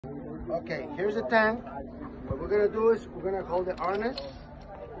Okay, here's the tank. What we're gonna do is we're gonna hold the harness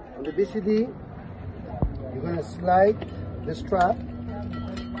on the BCD. You're gonna slide the strap.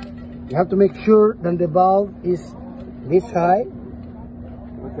 You have to make sure that the valve is this high.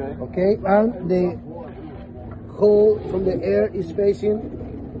 Okay. Okay, and the hole from the air is facing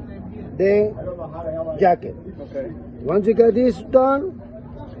the jacket. Okay. Once you get this done,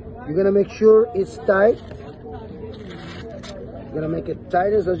 you're gonna make sure it's tight. You're gonna make it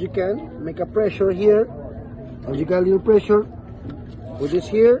tight as you can. Make a pressure here. As you got a little pressure, put this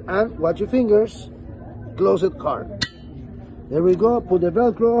here and watch your fingers. Close it hard. There we go. Put the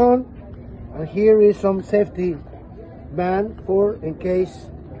Velcro on, and here is some safety band for in case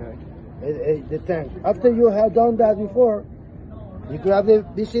the tank. After you have done that before, you grab the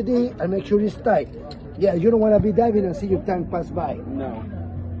BCD and make sure it's tight. Yeah, you don't want to be diving and see your tank pass by. No.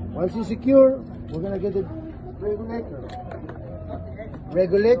 Once it's secure, we're gonna get the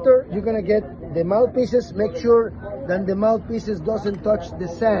regulator. You're gonna get the mouthpieces. Make sure that the mouthpieces doesn't touch the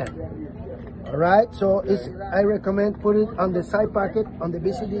sand. All right. So I recommend put it on the side pocket on the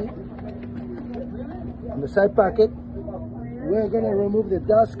BCD. On the side pocket, we're gonna remove the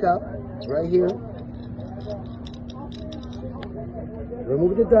dust cap right here.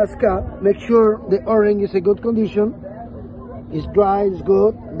 Remove the dust cap. Make sure the O-ring is in good condition. It's dry, it's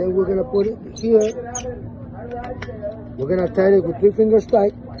good. And then we're gonna put it here. We're gonna tie it with 3 fingers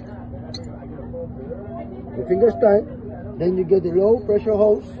tight. 3 fingers tight. Then you get the low pressure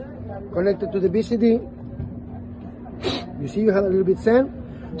hose connected to the BCD. You see you have a little bit sand.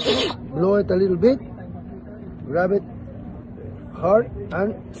 Blow it a little bit. Grab it hard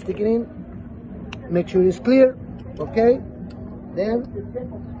and stick it in. Make sure it's clear. Okay. Then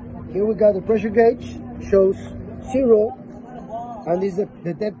here we got the pressure gauge. Shows 0. And this is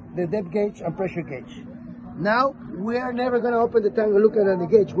the depth gauge and pressure gauge. Now, we are never going to open the tank and look at the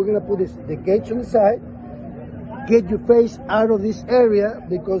gauge. We're going to put the gauge on the side. Get your face out of this area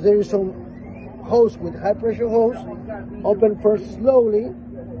because there is some hose with high pressure hose. Open first slowly.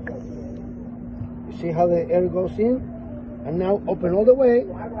 You see how the air goes in? And now open all the way.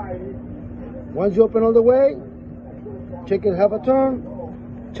 Once you open all the way, check it half a turn.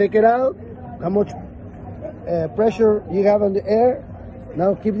 Check it out. How much pressure you have on the air.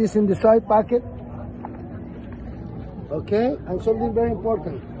 Now keep this in the side pocket. Okay, and something very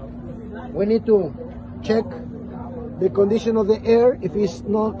important. We need to check the condition of the air. If it's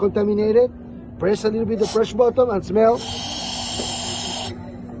not contaminated, press a little bit the push button and smell.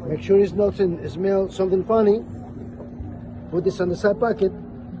 Make sure it's not smell something funny. Put this on the side pocket,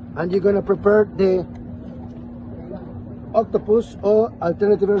 and you're gonna prepare the octopus or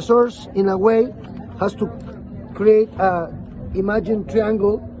alternative air source in a way has to create a imagined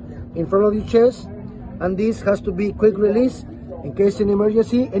triangle in front of your chest, and this has to be quick release in case in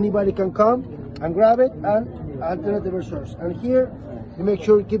emergency anybody can come and grab it and alternative air source. And here you make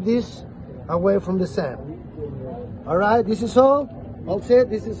sure you keep this away from the sand. All right, this is all set.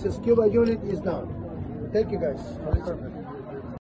 This is the scuba unit is done. Thank you guys.